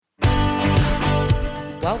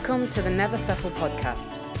Welcome to the Never Settle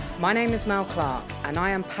podcast. My name is Mel Clark, and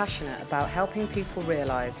I am passionate about helping people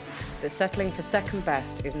realise that settling for second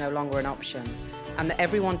best is no longer an option, and that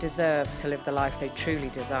everyone deserves to live the life they truly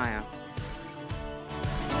desire.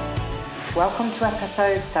 Welcome to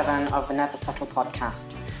episode 7 of the Never Settle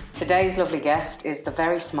podcast. Today's lovely guest is the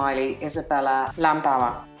very smiley Isabella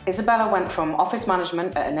Lambauer. Isabella went from office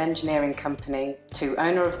management at an engineering company to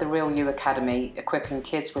owner of the Real You Academy, equipping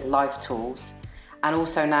kids with life tools, and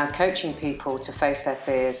also now coaching people to face their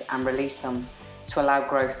fears and release them to allow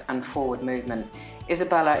growth and forward movement.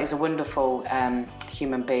 Isabella is a wonderful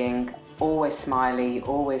human being, always smiley,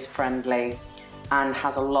 always friendly, and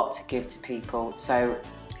has a lot to give to people. So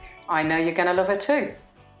I know you're going to love her too.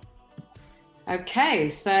 Okay,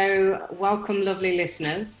 so welcome, lovely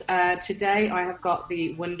listeners. Today I have got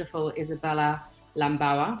the wonderful Isabella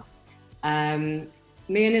Lambauer.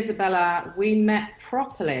 Me and Isabella, we met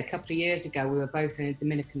properly a couple of years ago. We were both in the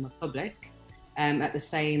Dominican Republic at the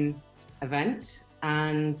same event.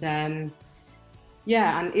 And and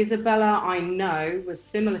Isabella, I know, was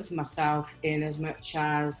similar to myself in as much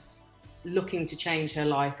as looking to change her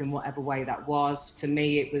life in whatever way that was. For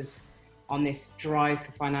me, it was on this drive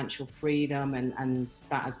for financial freedom, and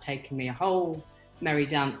that has taken me a whole merry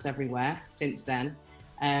dance everywhere since then.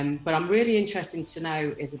 But I'm really interested to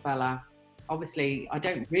know, Isabella, obviously I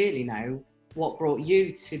don't really know what brought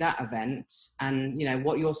you to that event, and you know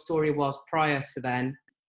what your story was prior to then,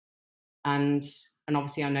 and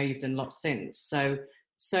obviously I know you've done lots since. So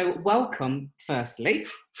welcome, firstly.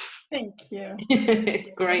 Thank you.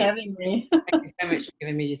 It's great for having me. Thank you so much for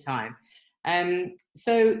giving me your time.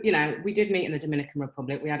 So, you know, we did meet in the Dominican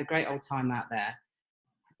Republic. We had a great old time out there.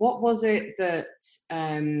 What was it that,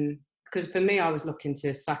 because for me, I was looking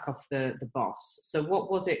to sack off the boss. So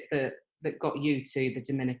what was it that got you to the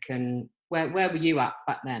Dominican? Where were you at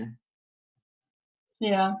back then?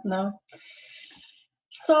 Yeah, no.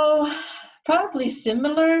 So probably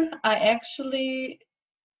similar. I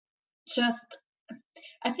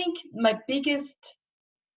think my biggest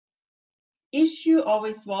issue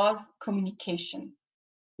always was communication.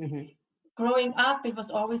 Mm-hmm. Growing up, it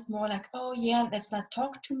was always more like, oh yeah, let's not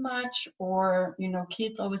talk too much, or, you know,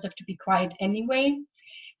 kids always have to be quiet anyway.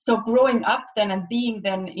 So growing up then and being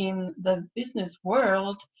then in the business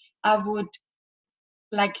world, I would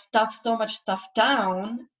like stuff so much stuff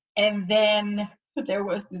down. And then there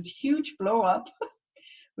was this huge blow up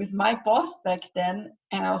with my boss back then.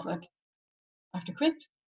 And I was like, I have to quit.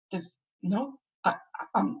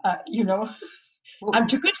 I'm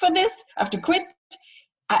too good for this. I have to quit.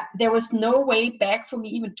 There was no way back for me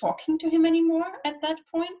even talking to him anymore at that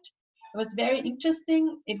point. It was very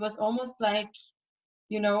interesting. It was almost like,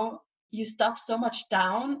 you know, you stuff so much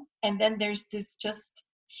down and then there's this just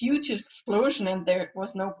huge explosion and there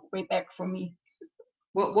was no way back for me.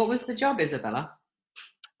 What was the job, Isabella?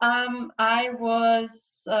 I was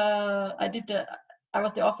the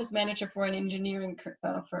office manager for an engineering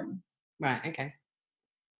firm. Right, okay.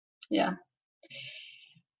 Yeah.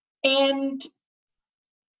 And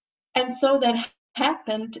so that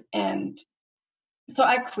happened, and so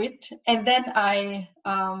I quit, and then I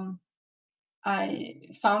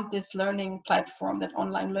found this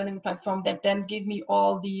online learning platform that then gave me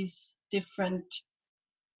all these different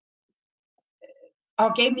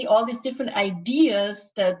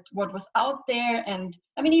ideas that what was out there. And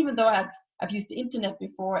I mean, even though I've used the internet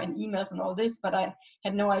before and emails and all this, but I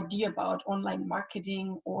had no idea about online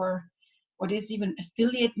marketing or what is even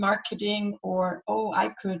affiliate marketing, or I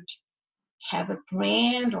could have a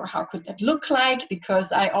brand, or how could that look like,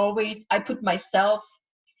 because I put myself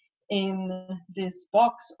in this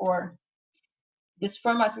box. Or this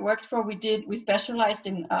firm I've worked for, we specialized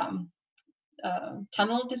in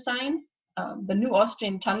tunnel design, the new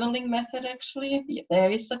Austrian tunneling method. Actually, there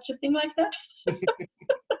is such a thing like that.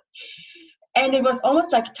 And it was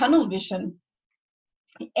almost like tunnel vision.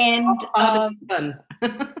 And pardon the pun.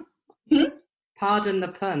 Pardon the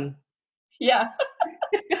pun. Yeah.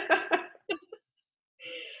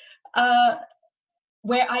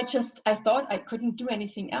 Where I thought I couldn't do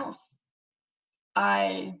anything else.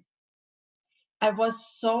 I was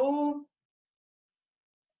so,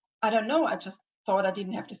 I don't know, I just thought I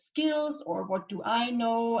didn't have the skills, or what do I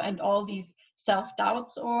know, and all these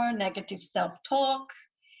self-doubts or negative self-talk.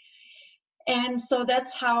 And so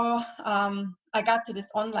that's how I got to this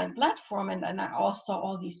online platform, and I also saw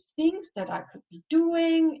all these things that I could be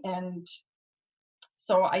doing. And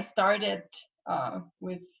so I started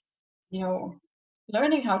with, you know,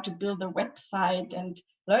 learning how to build a website and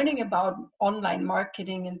learning about online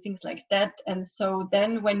marketing and things like that. And so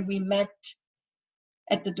then when we met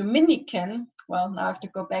at the Dominican, well, now I have to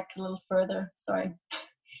go back a little further, sorry.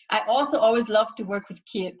 I also always loved to work with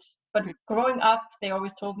kids, but growing up, they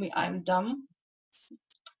always told me I'm dumb.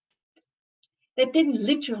 They didn't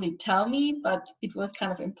literally tell me, but it was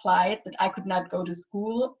kind of implied that I could not go to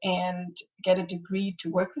school and get a degree to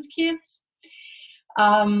work with kids.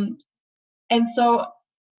 And so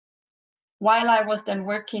while I was then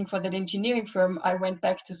working for that engineering firm, I went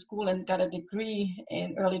back to school and got a degree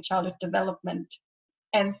in early childhood development.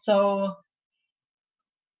 And so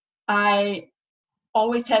I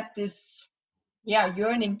always had this,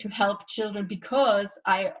 yearning to help children, because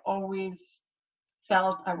I always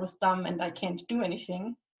felt I was dumb and I can't do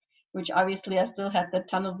anything, which obviously I still had that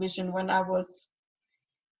tunnel vision when I was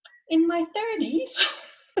in my 30s.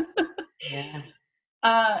 Yeah.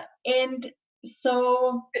 And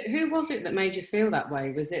so... Who was it that made you feel that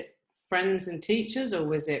way? Was it friends and teachers, or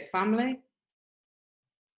was it family?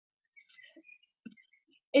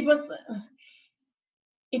 It was...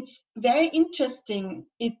 It's very interesting.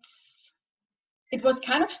 It was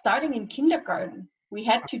kind of starting in kindergarten. We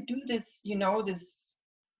had to do this, this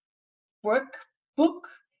workbook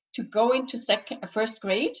to go into first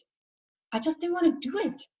grade. I just didn't want to do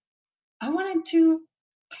it. I wanted to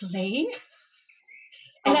play.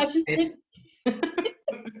 And I just didn't.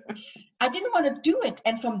 I didn't want to do it.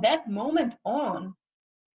 And from that moment on,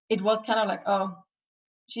 it was kind of like, oh,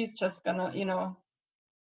 she's just gonna,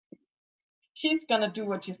 she's gonna do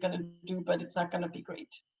what she's gonna do, but it's not gonna be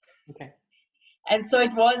great. Okay. And so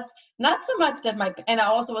it was not so much that and I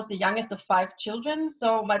also was the youngest of 5 children.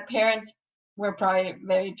 So my parents were probably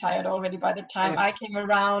very tired already by the time I came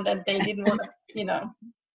around, and they didn't want to,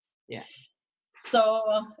 Yeah.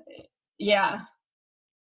 So, yeah.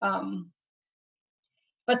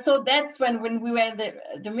 But so that's when we were in the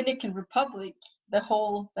Dominican Republic, that's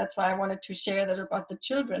why I wanted to share that about the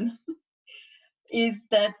children, is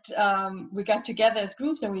that we got together as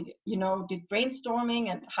groups and we, did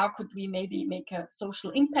brainstorming and how could we maybe make a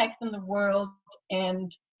social impact in the world.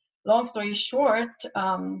 And long story short,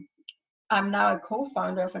 I'm now a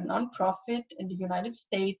co-founder of a nonprofit in the United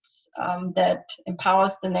States that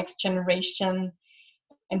empowers the next generation.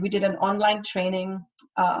 And we did an online training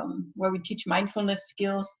where we teach mindfulness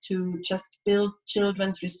skills to just build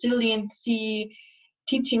children's resiliency,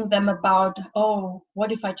 teaching them about, oh,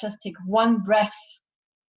 what if I just take one breath,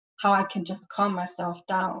 how I can just calm myself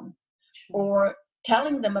down. Or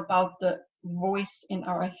telling them about the voice in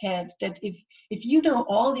our head, that if you know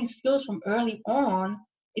all these skills from early on,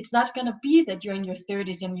 it's not going to be that you're in your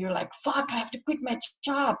 30s and you're like, fuck, I have to quit my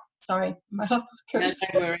job. Sorry, my husband's curse.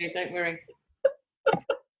 No, don't worry.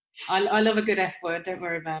 I love a good F word, don't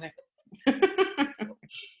worry about it.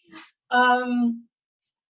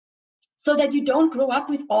 So that you don't grow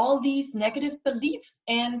up with all these negative beliefs.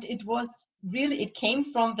 And it came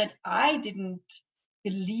from that I didn't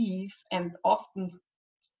believe, and often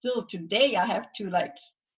still today I have to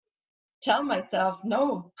tell myself,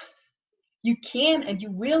 no, you can and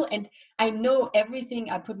you will, and I know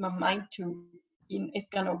everything I put my mind to is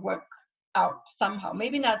gonna work out somehow.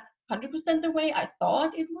 Maybe not 100% the way I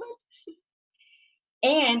thought it would.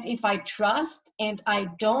 And if I trust and I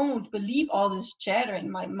don't believe all this chatter in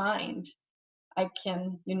my mind, I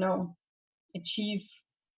can, achieve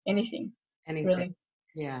anything. Really.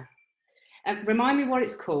 Yeah. Remind me what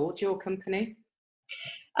it's called, your company?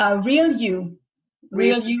 Real You.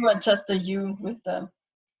 Real You, and just a U with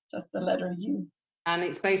just the letter U. And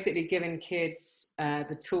it's basically giving kids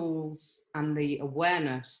the tools and the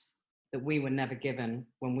awareness that we were never given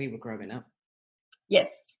when we were growing up. Yes.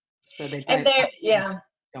 So they don't.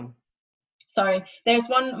 And sorry, there's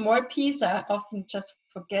one more piece I often just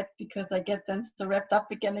forget because I get then so wrapped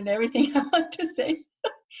up again in everything I want to say.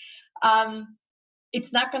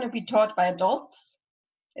 It's not going to be taught by adults.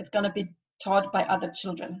 It's going to be taught by other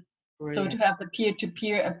children. Brilliant. So to have the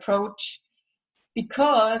peer-to-peer approach,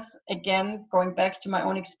 because again, going back to my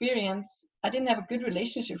own experience, I didn't have a good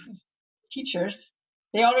relationship with teachers.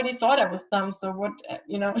 They already thought I was dumb. So what,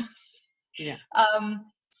 Yeah.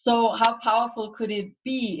 So how powerful could it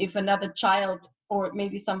be if another child, or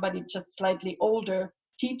maybe somebody just slightly older,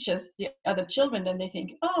 teaches the other children, then they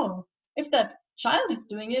think, oh, if that child is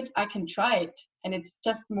doing it, I can try it. And it's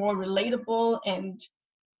just more relatable, and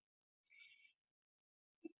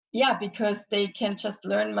because they can just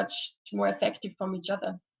learn much more effective from each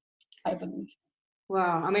other, I believe.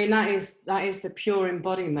 Wow, I mean, that is the pure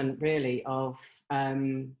embodiment, really, of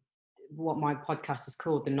what my podcast is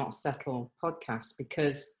called, the Not Settle podcast,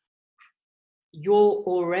 because you're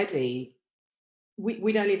already,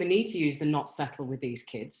 we don't even need to use the not settle with these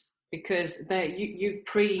kids, because you've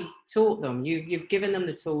pre-taught them, you've given them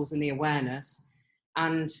the tools and the awareness,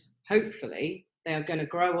 and hopefully they are going to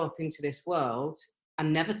grow up into this world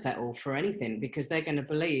and never settle for anything, because they're going to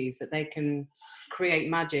believe that they can create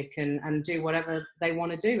magic and do whatever they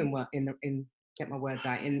want to do in get my words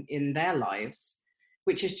out, in their lives,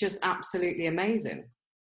 which is just absolutely amazing.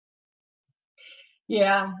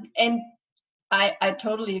 Yeah, and I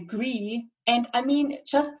totally agree. And I mean,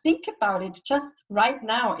 just think about it. Just right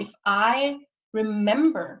now, if I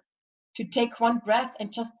remember to take one breath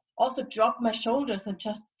and just also drop my shoulders and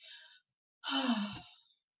just,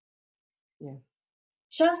 yeah,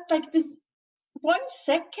 just like this 1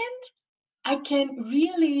 second, I can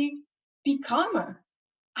really be calmer.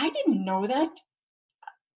 I didn't know that.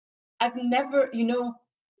 I've never,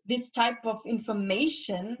 this type of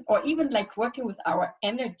information, or even like working with our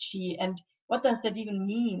energy, and what does that even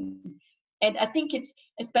mean? And I think it's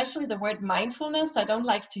especially the word mindfulness. I don't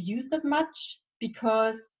like to use that much,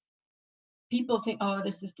 because people think, oh,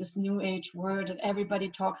 this is this new age word and everybody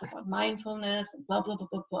talks about mindfulness and blah, blah, blah,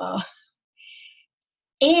 blah, blah.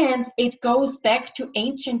 And it goes back to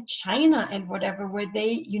ancient China and whatever, where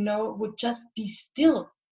they, would just be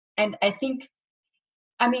still. And I think,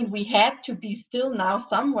 we had to be still now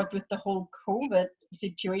somewhat with the whole COVID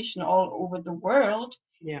situation all over the world.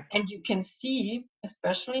 yeah, And you can see,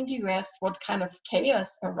 especially in the US, what kind of chaos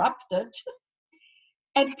erupted.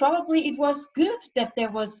 And probably it was good that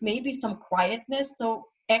there was maybe some quietness. So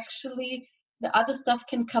actually the other stuff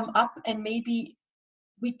can come up, and maybe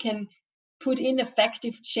we can put in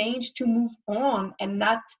effective change to move on and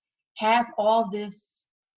not have all this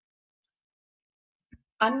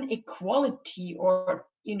inequality, or,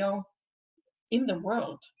 in the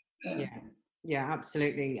world. yeah,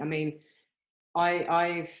 absolutely. I mean,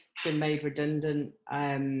 I've been made redundant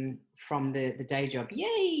from the day job,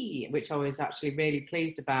 yay, which I was actually really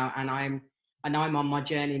pleased about, and I'm on my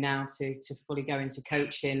journey now to fully go into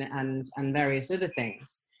coaching and various other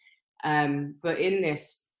things. But in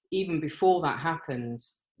this, even before that happened,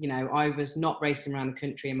 I was not racing around the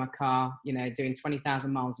country in my car, doing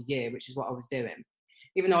 20,000 miles a year, which is what I was doing,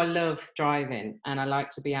 even though I love driving and I like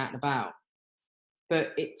to be out and about.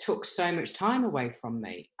 But it took so much time away from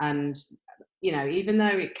me. And, even though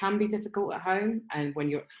it can be difficult at home, and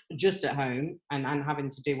when you're just at home and having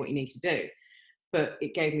to do what you need to do, but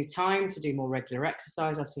it gave me time to do more regular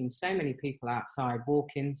exercise. I've seen so many people outside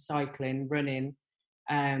walking, cycling, running,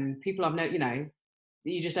 people I've known,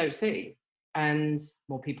 that you just don't see. And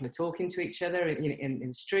more people are talking to each other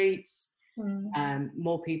in streets.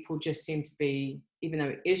 More people just seem to be, even though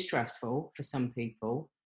it is stressful for some people,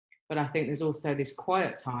 but I think there's also this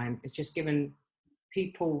quiet time. It's just given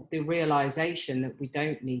people the realization that we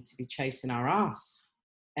don't need to be chasing our ass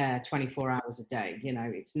 24 hours a day.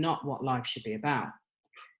 It's not what life should be about.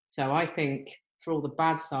 So I think, for all the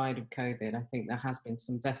bad side of COVID, I think there has been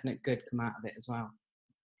some definite good come out of it as well,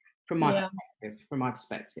 from my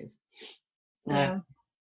perspective. Yeah.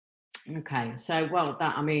 Okay, so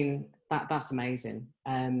that's amazing.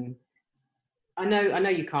 I know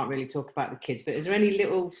you can't really talk about the kids, but is there any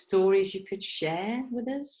little stories you could share with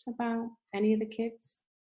us about any of the kids,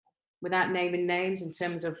 without naming names, in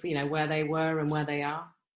terms of where they were and where they are?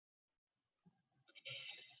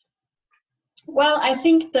 Well, I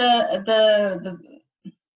think the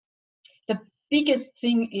biggest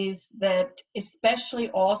thing is that, especially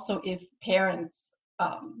also if parents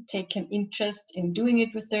take an interest in doing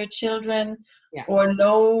it with their children, or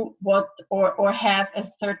know what, or have a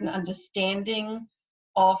certain understanding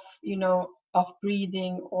of of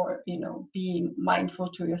breathing, or being mindful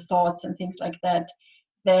to your thoughts and things like that,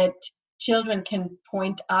 that children can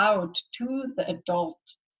point out to the adult,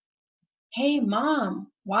 hey mom,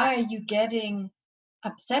 why are you getting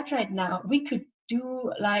upset right now? We could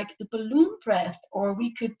do like the balloon breath, or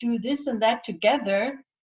we could do this and that together,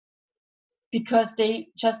 because they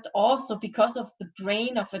just also, because of the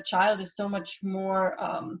brain of a child is so much more,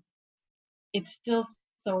 it's still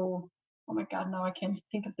so, oh my God, now I can't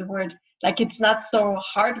think of the word, like it's not so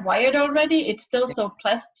hardwired already, it's still so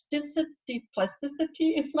plasticity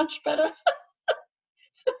is much better.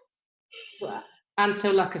 And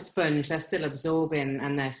still like a sponge, they're still absorbing,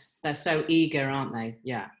 and they're so eager, aren't they?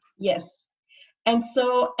 Yeah. Yes. And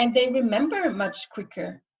they remember much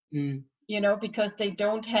quicker, because they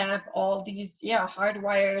don't have all these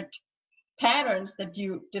hardwired patterns that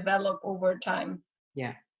you develop over time.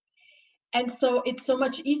 Yeah. And so it's so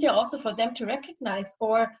much easier also for them to recognize,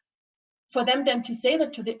 or for them then to say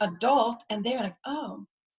that to the adult, and they're like, oh,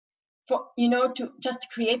 to just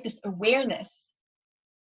create this awareness.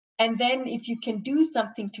 And then if you can do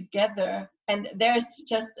something together, and there's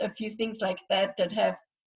just a few things like that have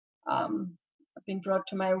been brought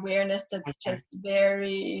to my awareness, that's just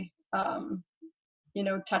very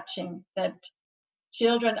touching, that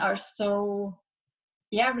children are so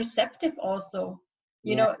receptive also.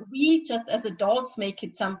 You know, we just as adults make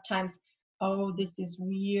it sometimes, oh, this is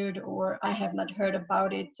weird, or I have not heard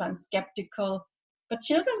about it, so I'm skeptical. But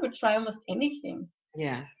children would try almost anything.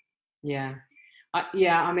 Yeah.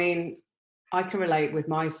 I mean, I can relate with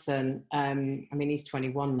my son. I mean, he's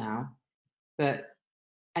 21 now,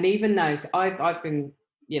 and even though I've been,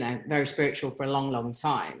 very spiritual for a long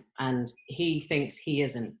time, and he thinks he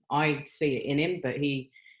isn't. I see it in him, but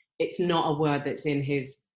it's not a word that's in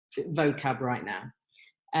his vocab right now.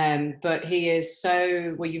 But he is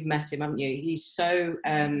so, well, you've met him, haven't you? He's so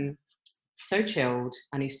chilled,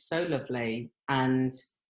 and he's so lovely, and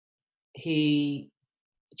he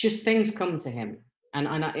just, things come to him, and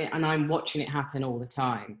I'm watching it happen all the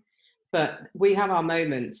time. But we have our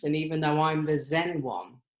moments, and even though I'm the Zen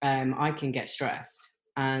one, I can get stressed,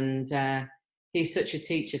 and he's such a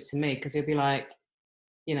teacher to me, because he'll be like,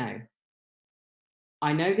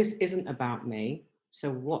 I know this isn't about me, so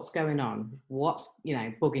what's going on? What's,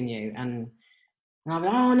 bugging you? And I'll be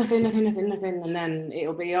like, oh, nothing. And then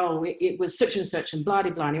it'll be, oh, it was such and such, and blah,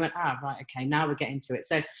 blah, blah. And he went, right, okay, now we're getting to it.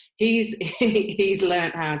 So he's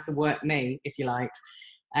learned how to work me, if you like.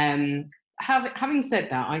 Having said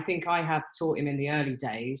that, I think I have taught him in the early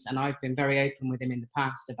days, and I've been very open with him in the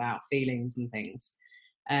past about feelings and things.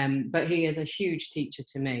 But he is a huge teacher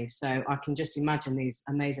to me. So I can just imagine these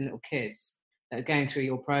amazing little kids that are going through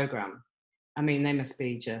your program. I mean, they must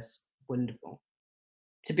be just wonderful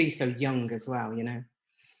to be so young as well,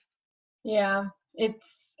 Yeah,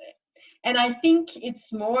 and I think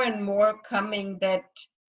it's more and more coming that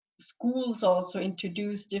schools also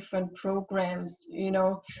introduce different programs,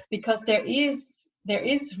 because there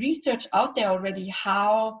is research out there already,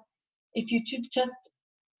 how if you just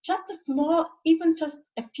a small, even just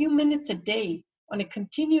a few minutes a day on a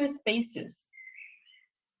continuous basis,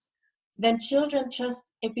 then children just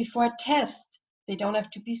before a test, they don't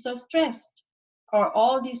have to be so stressed, or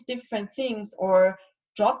all these different things, or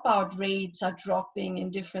dropout rates are dropping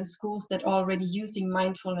in different schools that are already using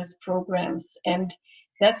mindfulness programs. And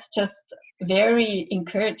that's just very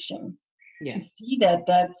encouraging to see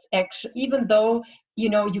that's actually, even though,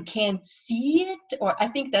 you can't see it, or I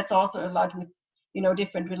think that's also a lot with,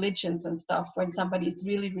 different religions and stuff, when somebody is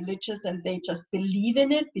really religious and they just believe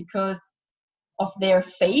in it because of their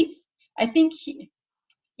faith. I think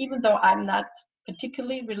even though I'm not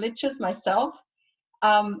particularly religious myself,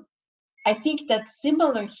 I think that's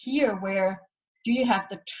similar here, where do you have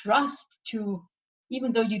the trust to,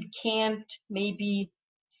 even though you can't maybe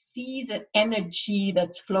see the energy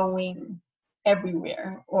that's flowing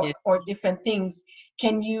everywhere, or different things,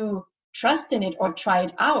 can you trust in it or try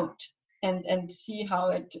it out and see how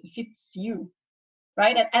it fits you,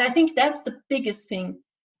 right? And I think that's the biggest thing.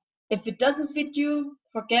 If it doesn't fit you,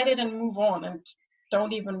 forget it and move on, and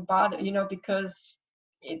don't even bother, because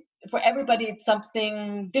for everybody it's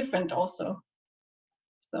something different also.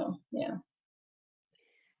 So yeah.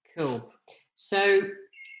 Cool. So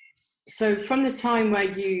from the time where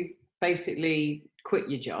you basically quit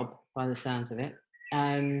your job, by the sounds of it,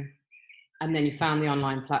 and then you found the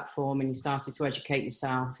online platform and you started to educate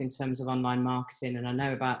yourself in terms of online marketing, and I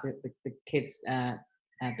know about the kids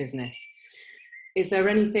business. Is there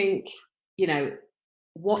anything,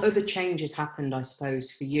 what other changes happened, I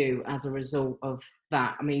suppose, for you as a result of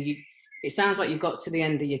that? I mean, it sounds like you got to the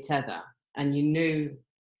end of your tether, and you knew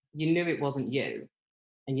it wasn't you,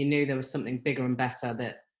 and you knew there was something bigger and better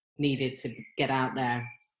that needed to get out there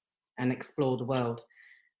and explore the world.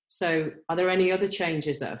 So are there any other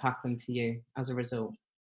changes that have happened for you as a result?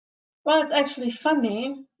 Well, it's actually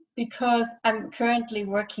funny, because I'm currently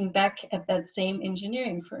working back at that same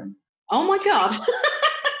engineering firm. Oh my God.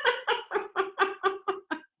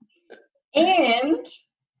 And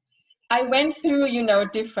I went through,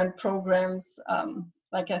 different programs,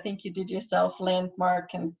 like I think you did yourself, Landmark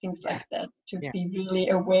and things like that, to be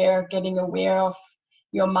really getting aware of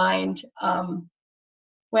your mind,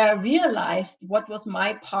 where I realized what was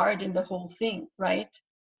my part in the whole thing, right?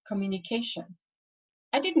 Communication.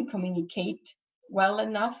 I didn't communicate well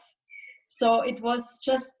enough. So it was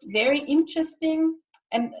just very interesting,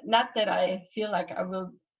 and not that I feel like I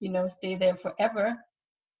will, stay there forever,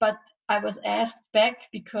 but I was asked back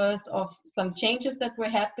because of some changes that were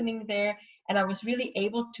happening there, and I was really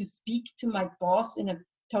able to speak to my boss in a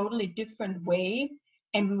totally different way,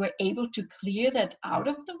 and we were able to clear that out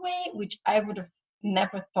of the way, which I would have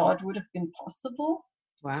never thought would have been possible.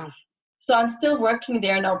 Wow. So I'm still working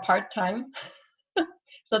there now part-time.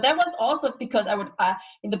 So that was also because I would,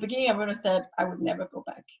 in the beginning, I would have said I would never go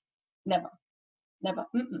back. Never.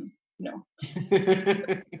 No.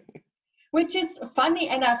 Which is funny,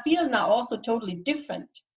 and I feel now also totally different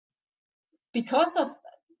because of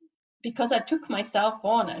because I took myself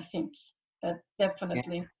on, I think that Yeah.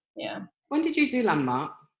 definitely, yeah. When did you do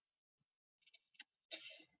Landmark?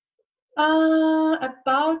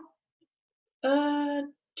 About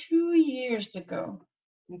 2 years ago.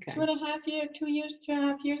 Okay.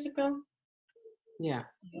 2.5 years ago. Yeah.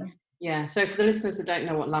 Yeah. Yeah. So for the listeners that don't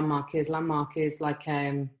know what Landmark is like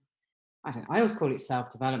I always call it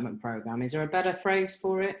self-development program. Is there a better phrase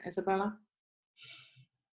for it, Isabella?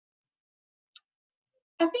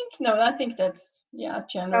 I think that's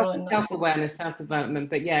general enough. Self-awareness,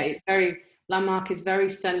 self-development. But yeah, it's Landmark is very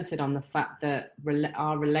centered on the fact that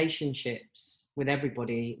our relationships with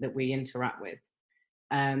everybody that we interact with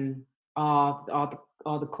are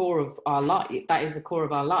the core of our life. That is the core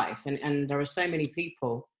of our life. And there are so many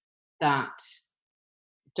people that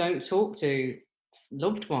don't talk to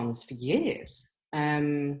loved ones for years,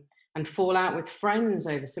 and fall out with friends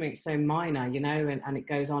over something so minor, and it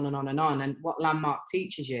goes on and on and on. And what Landmark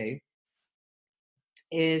teaches you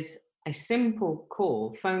is a simple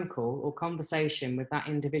phone call or conversation with that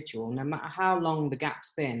individual, no matter how long the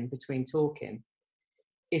gap's been between talking,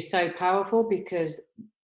 is so powerful, because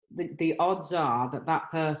the odds are that that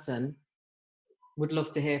person would love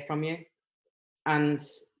to hear from you. And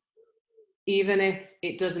even if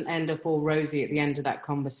it doesn't end up all rosy at the end of that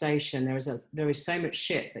conversation, there is so much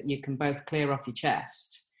shit that you can both clear off your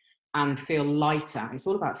chest and feel lighter. It's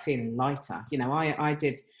all about feeling lighter.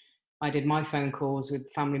 I did my phone calls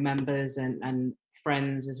with family members and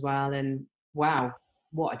friends as well, and wow,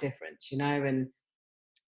 what a difference, And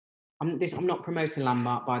I'm not promoting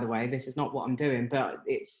Landmark, by the way. This is not what I'm doing, but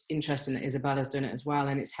it's interesting that Isabella's done it as well,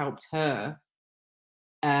 and it's helped her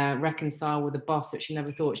reconcile with a boss that she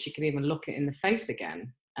never thought she could even look it in the face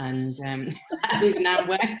again, and who's now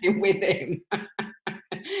working with him.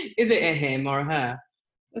 Is it a him or a her?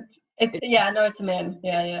 It's a man.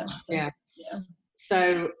 Yeah.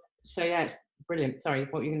 So yeah, it's brilliant. Sorry,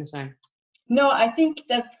 what were you going to say? No, I think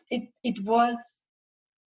that it was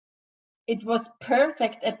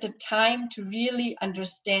perfect at the time to really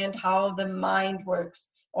understand how the mind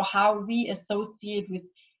works, or how we associate with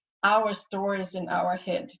our stories in our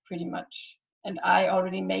head, pretty much. And I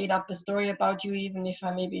already made up a story about you, even if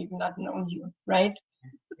I maybe even not known you, right?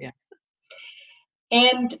 Yeah.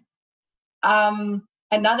 And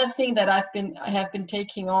another thing that I have been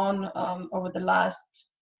taking on over the last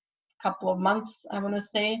couple of months, I want to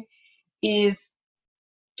say, is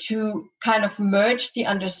to kind of merge the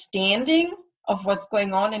understanding of what's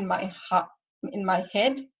going on in my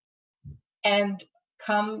head, and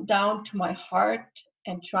come down to my heart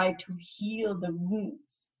and try to heal the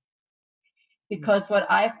wounds. Because what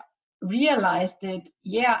I've realized that,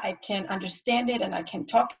 I can understand it and I can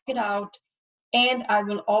talk it out, and I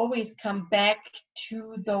will always come back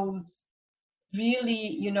to those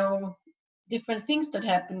really, different things that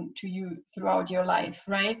happen to you throughout your life,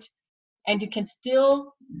 right? And you can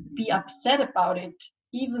still be upset about it,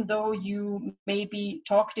 even though you maybe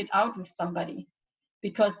talked it out with somebody,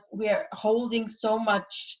 because we're holding so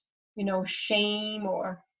much, shame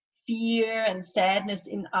or fear and sadness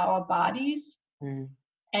in our bodies.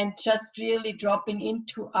 And just really dropping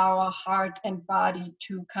into our heart and body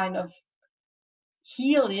to kind of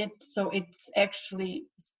heal it, so it's actually,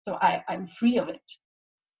 so I'm free of it.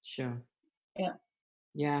 Sure.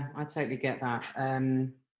 Yeah, I totally get that.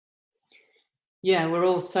 We're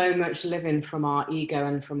all so much living from our ego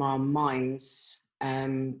and from our minds,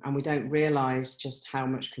 and we don't realize just how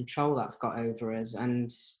much control that's got over us,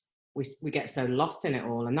 and we get so lost in it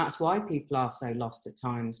all. And that's why people are so lost at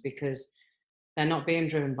times, because they're not being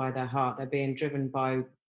driven by their heart. They're being driven by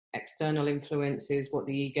external influences, what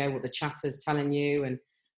the ego, what the chatter's telling you, and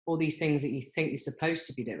all these things that you think you're supposed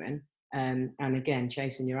to be doing. And again,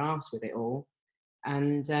 chasing your ass with it all.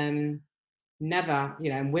 And never,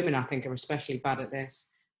 and women, I think, are especially bad at this,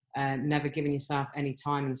 never giving yourself any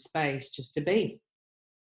time and space just to be,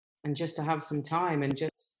 and just to have some time, and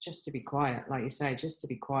just to be quiet, like you say, just to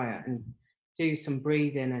be quiet and do some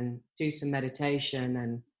breathing and do some meditation.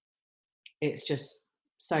 And it's just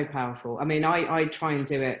so powerful. I mean, I try and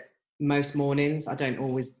do it most mornings. I don't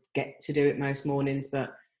always get to do it most mornings,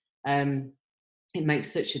 but it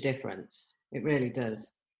makes such a difference. It really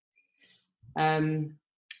does.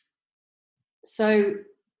 So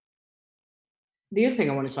the other thing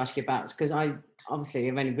I wanted to ask you about is, because I've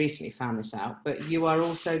only recently found this out, but you are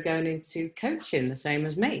also going into coaching the same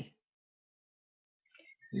as me.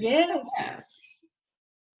 Yes.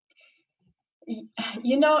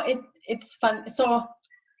 It's fun. So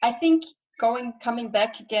I think coming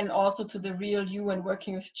back again also to the real you and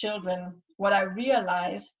working with children, what I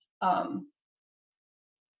realized,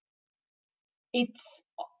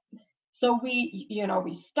 So we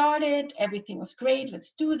started, everything was great.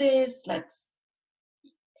 Let's do this. Let's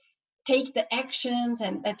take the actions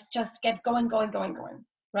and let's just get going,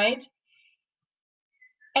 right?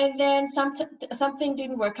 And then something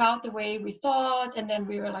didn't work out the way we thought, and then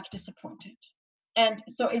we were like disappointed. And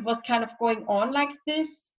so it was kind of going on like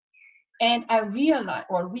this. And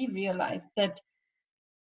we realized that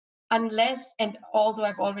unless, and although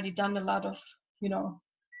I've already done a lot of,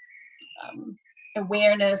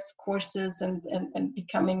 awareness courses and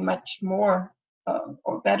becoming much more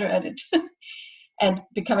or better at it and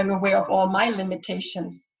becoming aware of all my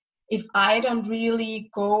limitations, if I don't really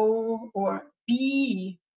go or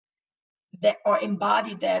be that or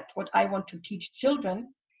embody that what I want to teach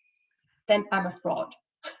children, then I'm a fraud,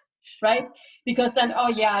 right? Because then, oh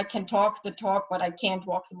yeah, I can talk the talk, but I can't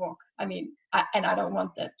walk the walk. I mean, I don't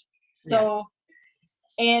want that. So,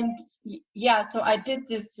 and yeah, so I did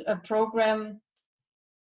this program.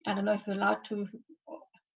 I don't know if you're allowed to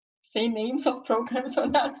say names of programs or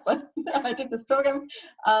not, but I did this program.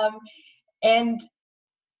 And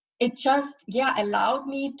it just, allowed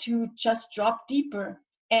me to just drop deeper.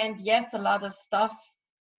 And yes, a lot of stuff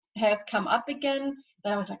has come up again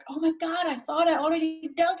that I was like, oh my God, I thought I already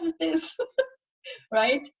dealt with this,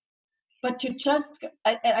 right? But to just,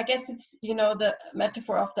 I guess it's, the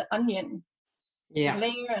metaphor of the onion. Yeah. It's a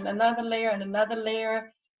layer and another layer and another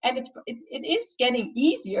layer. And it is getting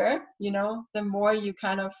easier, the more you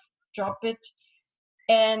kind of drop it.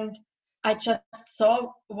 And I just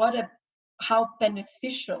saw how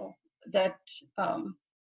beneficial that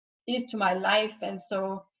is to my life. And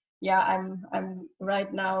so, I'm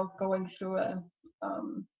right now going through a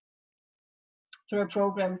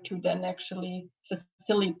program to then actually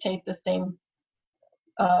facilitate the same,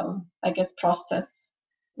 process.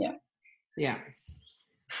 Yeah. Yeah.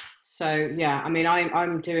 So, I mean,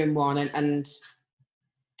 I'm doing one, and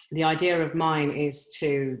the idea of mine is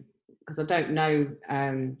to, because I don't know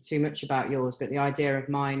too much about yours, but the idea of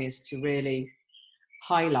mine is to really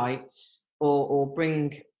highlight or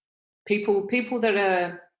bring people that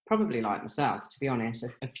are probably like myself, to be honest,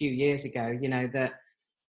 a few years ago, that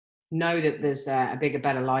know that there's a bigger,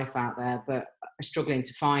 better life out there, but are struggling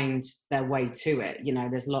to find their way to it.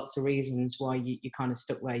 There's lots of reasons why you kind of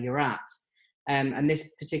stuck where you're at. And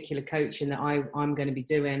this particular coaching that I'm going to be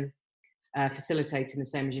doing, facilitating the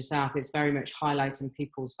same as yourself, it's very much highlighting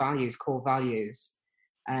people's values, core values,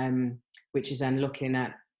 which is then looking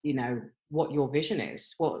at, what your vision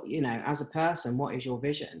is, what, as a person, what is your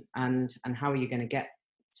vision, and how are you going to get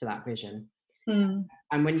to that vision? And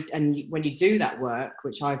when you do that work,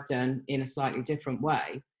 which I've done in a slightly different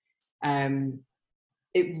way,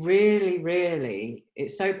 it really,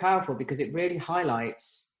 it's so powerful because it really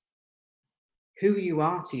highlights who you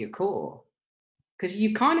are to your core, because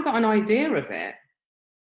you kind of got an idea of it,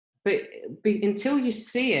 but until you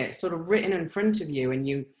see it sort of written in front of you and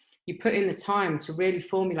you put in the time to really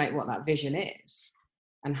formulate what that vision is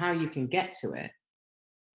and how you can get to it,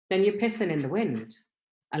 then you're pissing in the wind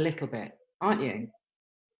a little bit, aren't you?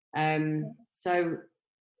 So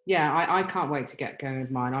I can't wait to get going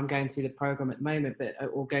with mine. I'm going through the program at the moment,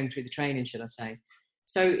 or going through the training, should I say.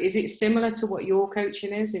 So is it similar to what your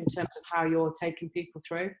coaching is in terms of how you're taking people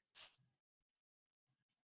through?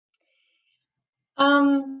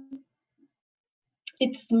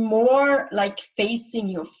 It's more like facing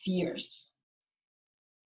your fears.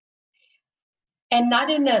 And not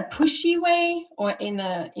in a pushy way or in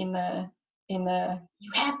a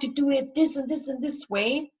you have to do it this and this and this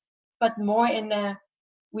way, but more in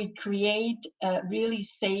we create a really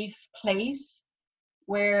safe place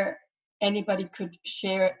where anybody could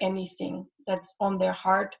share anything that's on their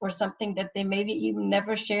heart or something that they maybe even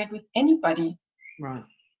never shared with anybody. Right.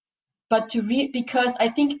 But because I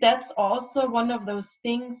think that's also one of those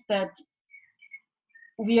things that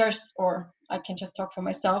or I can just talk for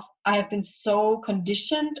myself, I have been so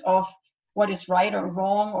conditioned of what is right or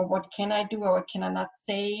wrong, or what can I do or what can I not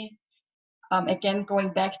say. Again, going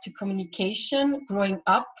back to communication, growing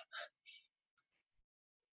up,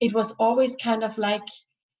 it was always kind of like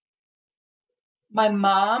my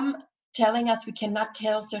mom telling us we cannot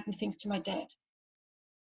tell certain things to my dad.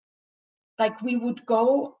 Like we would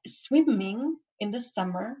go swimming in the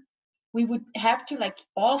summer, we would have to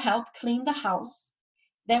all help clean the house.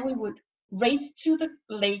 Then we would race to the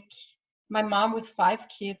lake. My mom with 5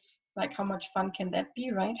 kids, how much fun can that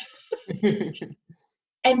be, right?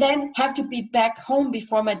 And then have to be back home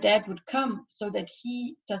before my dad would come so that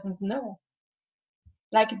he doesn't know.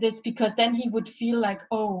 Like this, because then he would feel like,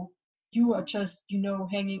 oh, you are just,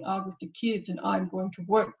 hanging out with the kids and I'm going to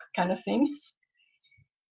work kind of thing.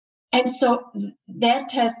 And so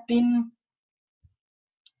that has been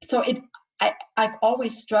so I've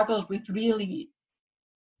always struggled with really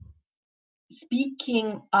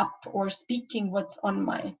speaking up or speaking what's on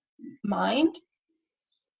my mind,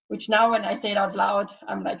 which now when I say it out loud,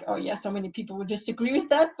 I'm like, oh yeah, so many people would disagree with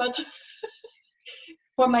that. But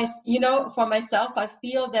for myself, I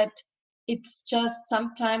feel that it's just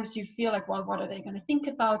sometimes you feel like, well, what are they going to think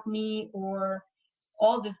about me, or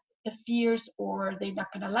all the fears, or they're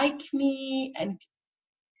not going to like me, and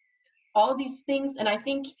all these things. And I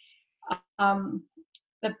think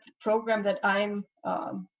the program that I'm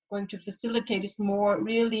going to facilitate is more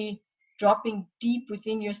really dropping deep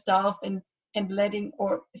within yourself and letting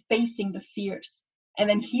or facing the fears and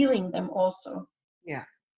then healing them also. Yeah.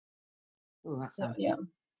 Oh, that sounds yeah.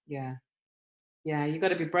 good. Yeah, you got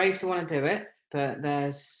to be brave to want to do it, but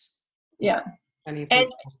there's plenty of people. And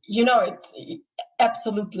it's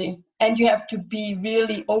absolutely, and you have to be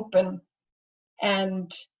really open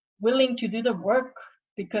and willing to do the work,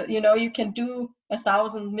 because you can do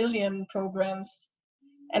 1,000 million programs,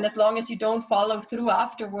 and as long as you don't follow through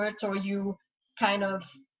afterwards, or you kind of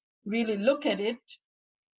really look at it,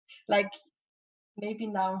 like maybe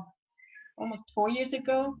now almost 4 years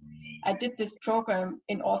ago, I did this program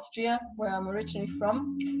in Austria, where I'm originally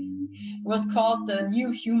from. It was called The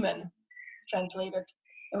New Human, translated.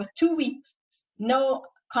 It was 2 weeks, no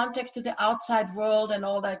context to the outside world and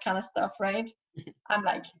all that kind of stuff, right? I'm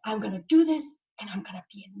like, I'm going to do this, and I'm going to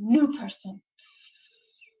be a new person.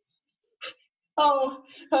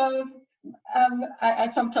 I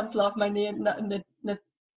sometimes love my naivety.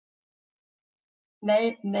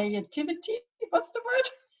 What's the word?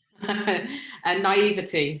 And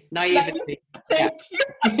naivety. Thank you.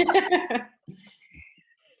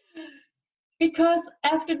 Because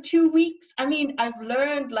after 2 weeks, I mean, I've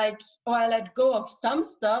learned, I let go of some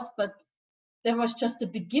stuff, but there was just the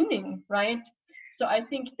beginning, right? So I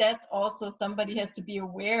think that also somebody has to be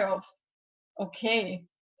aware of, okay,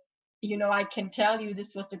 I can tell you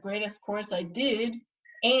this was the greatest course I did,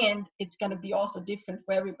 and it's going to be also different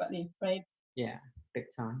for everybody, right? Yeah, big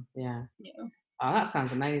time. Yeah. Oh, that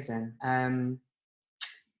sounds amazing.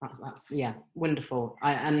 That's wonderful.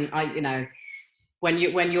 I when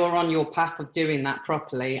you're on your path of doing that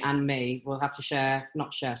properly, and me, we'll have to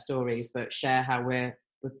not share stories, but share how we're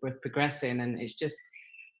progressing, and it's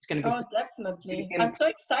going to be definitely. I'm so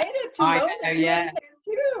excited to know that you're there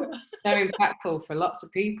too. So impactful for lots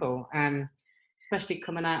of people, especially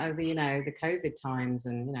coming out of the the COVID times,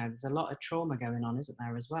 and there's a lot of trauma going on, isn't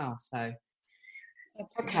there, as well? So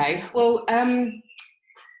absolutely. Okay, well,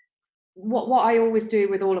 what I always do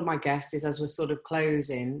with all of my guests is, as we're sort of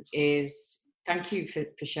closing, is thank you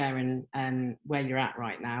for sharing where you're at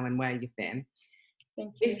right now and where you've been.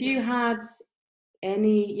 Thank you. If you had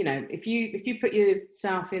any, if you put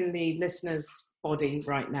yourself in the listener's body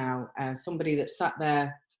right now, somebody that sat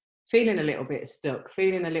there feeling a little bit stuck,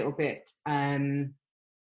 feeling a little bit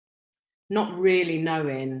not really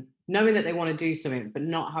knowing that they want to do something, but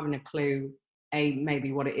not having a clue, A,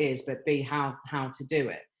 maybe what it is, but B, how to do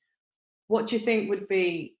it. What do you think would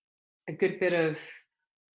be a good bit of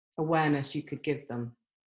awareness you could give them?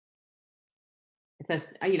 If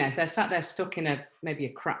they're sat there stuck in maybe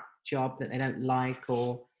a crap job that they don't like,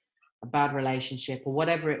 or a bad relationship, or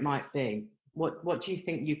whatever it might be, what do you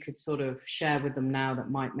think you could sort of share with them now that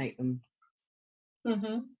might make them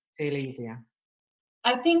feel easier?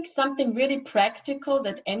 I think something really practical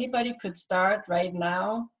that anybody could start right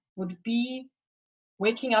now would be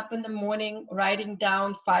waking up in the morning, writing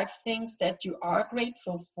down 5 things that you are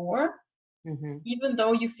grateful for, even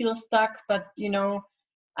though you feel stuck. But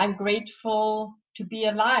I'm grateful to be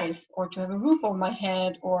alive, or to have a roof over my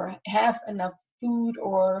head, or have enough food,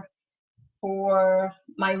 or for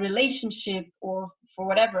my relationship, or for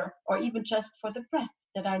whatever, or even just for the breath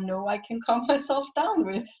that I know I can calm myself down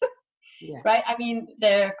with. Yeah. Right? I mean,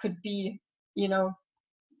 there could be,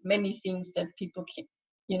 many things that people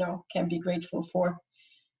can be grateful for.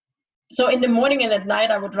 So in the morning and at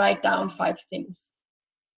night, I would write down 5 things,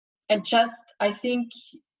 and I think,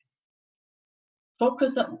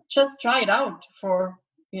 focus on, just try it out for,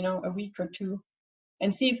 a week or 2,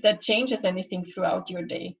 and see if that changes anything throughout your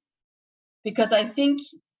day. Because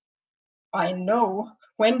I know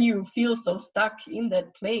when you feel so stuck in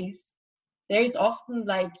that place, there is often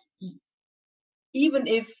even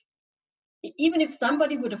if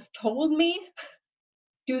somebody would have told me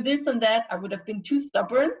do this and that, I would have been too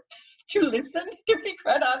stubborn to listen, to be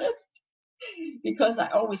quite honest, because I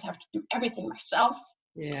always have to do everything myself.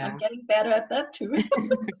 Yeah, I'm getting better at that too.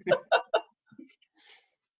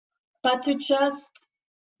 But to just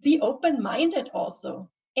be open-minded also.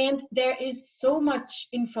 And there is so much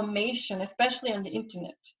information, especially on the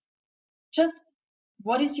internet. Just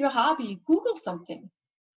what is your hobby? Google something.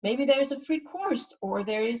 Maybe there's a free course, or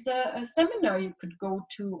there is a seminar you could go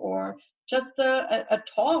to, or just a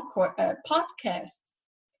talk or a podcast.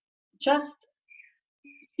 Just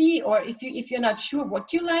see, or if you're not sure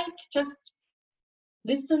what you like, just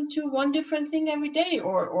listen to one different thing every day,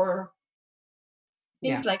 or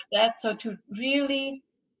things like that. So to really,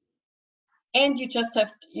 and you just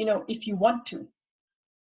have to, if you want to.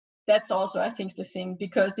 That's also, I think, the thing,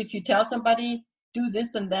 because if you tell somebody do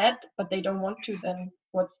this and that, but they don't want to, then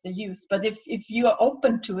what's the use? But if you are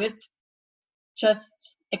open to it,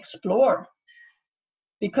 just explore.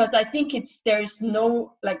 Because I think there's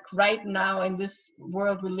no, like right now in this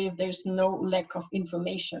world we live, there's no lack of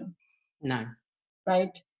information. No.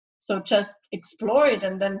 Right? So just explore it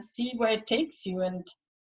and then see where it takes you, and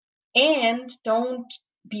don't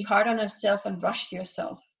be hard on yourself and rush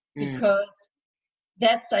yourself, because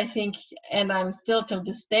that's, I think, and I'm still till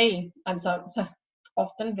this day, I'm so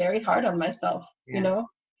often very hard on myself,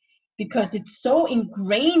 because it's so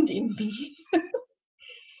ingrained in me.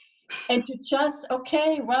 And to just,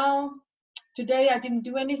 okay, well, today I didn't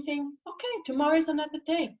do anything. Okay, tomorrow is another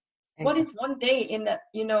day. Exactly. What is one day in that,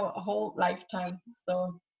 a whole lifetime?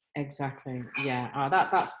 So exactly, yeah.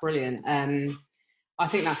 That's brilliant. I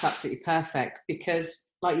think that's absolutely perfect, because,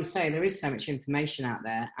 like you say, there is so much information out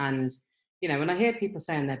there, and when I hear people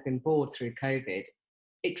saying they've been bored through COVID,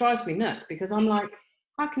 it drives me nuts, because I'm like,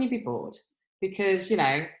 how can you be bored? Because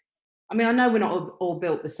I know we're not all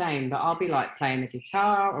built the same, but I'll be like playing the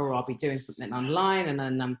guitar, or I'll be doing something online, and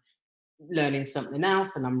then I'm learning something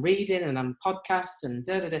else, and I'm reading, and I'm podcasts, and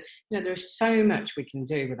there's so much we can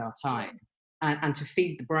do with our time, and to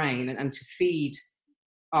feed the brain and to feed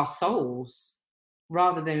our souls,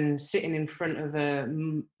 rather than sitting in front of a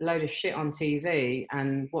load of shit on TV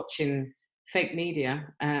and watching fake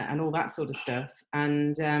media and all that sort of stuff.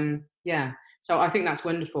 And so I think that's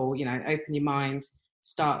wonderful. Open your mind,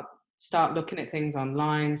 start looking at things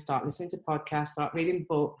online, start listening to podcasts, start reading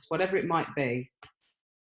books, whatever it might be.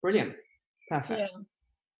 Brilliant. Perfect. Yeah.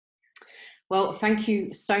 Well, thank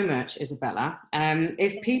you so much, Isabella.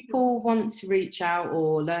 If people want to reach out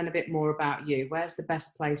or learn a bit more about you, where's the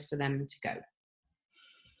best place for them to go?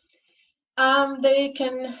 They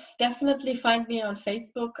can definitely find me on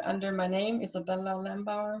Facebook under my name, Isabella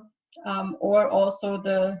Lambauer, or also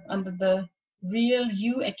under the Real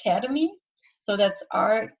You Academy. So that's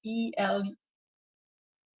REALU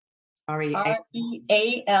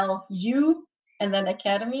and then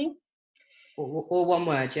Academy. All one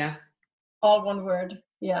word, yeah? All one word,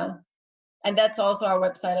 yeah. And that's also our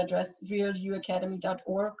website address,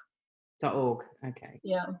 realuacademy.org. .org, okay.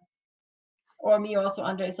 Yeah. Or me also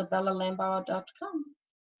under IsabellaLambauer.com.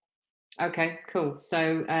 Okay, cool.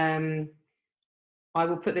 So I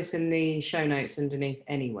will put this in the show notes underneath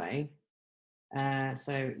anyway.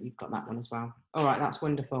 So you've got that one as well. All right, that's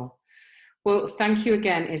wonderful. Well, thank you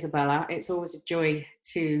again, Isabella. It's always a joy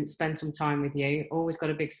to spend some time with you. Always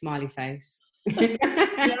got a big smiley face.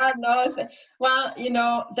 Yeah, no. Well,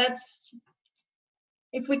 that's,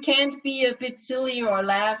 if we can't be a bit silly or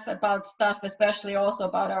laugh about stuff, especially also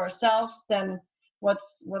about ourselves, then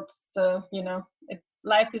what's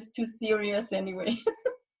life is too serious anyway.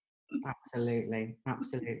 Absolutely.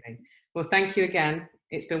 Well, thank you again.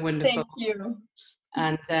 It's been wonderful. Thank you.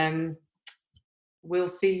 And we'll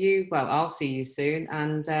see you. Well, I'll see you soon,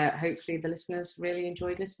 and hopefully the listeners really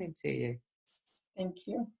enjoyed listening to you. Thank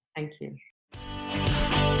you. Thank you.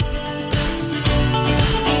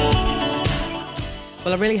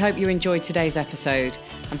 Well, I really hope you enjoyed today's episode,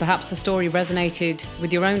 and perhaps the story resonated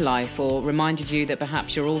with your own life or reminded you that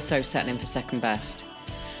perhaps you're also settling for second best.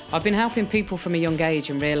 I've been helping people from a young age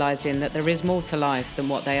and realising that there is more to life than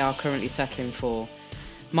what they are currently settling for.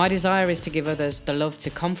 My desire is to give others the love to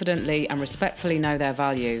confidently and respectfully know their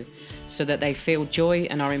value, so that they feel joy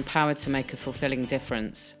and are empowered to make a fulfilling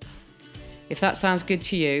difference. If that sounds good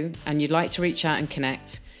to you and you'd like to reach out and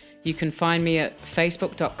connect, you can find me at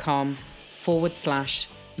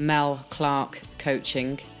facebook.com/Mel Clark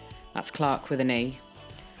Coaching, that's Clark with an E,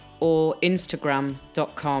 or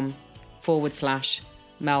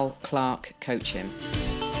instagram.com/Mel Clark Coaching.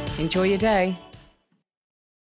 Enjoy your day.